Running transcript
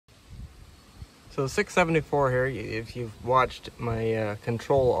So 674 here, if you've watched my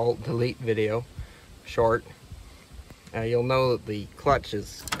Control-Alt-Delete video, short, you'll know that the clutch is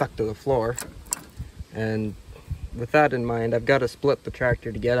stuck to the floor. And with that in mind, I've got to split the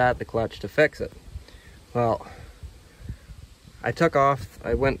tractor to get at the clutch to fix it. Well, I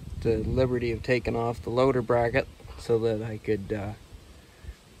went to liberty of taking off the loader bracket so that I could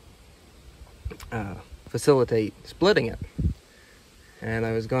facilitate splitting it. And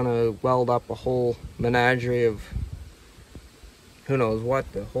I was gonna weld up a whole menagerie of who knows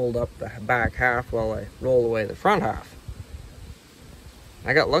what to hold up the back half while I roll away the front half.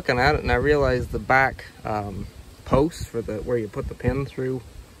 I got looking at it and I realized the back posts for where you put the pin through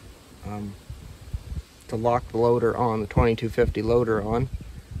to lock the loader on, the 2250 loader on.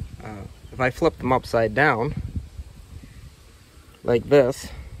 If I flip them upside down like this,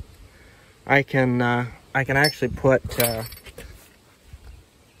 I can actually put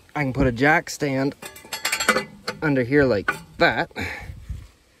I can put a jack stand under here like that,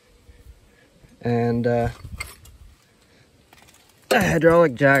 and a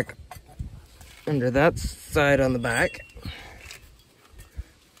hydraulic jack under that side on the back.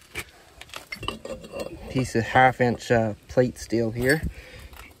 Piece of 1/2-inch plate steel here.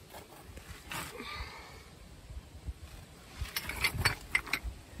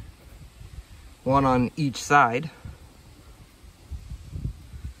 One on each side.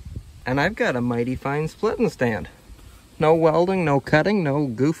 And I've got a mighty fine splitting stand. No welding, no cutting, no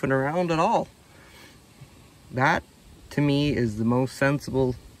goofing around at all. That, to me, is the most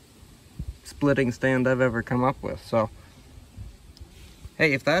sensible splitting stand I've ever come up with. So,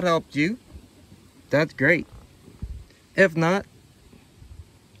 hey, if that helped you, that's great. If not,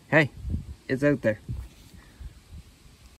 hey, it's out there.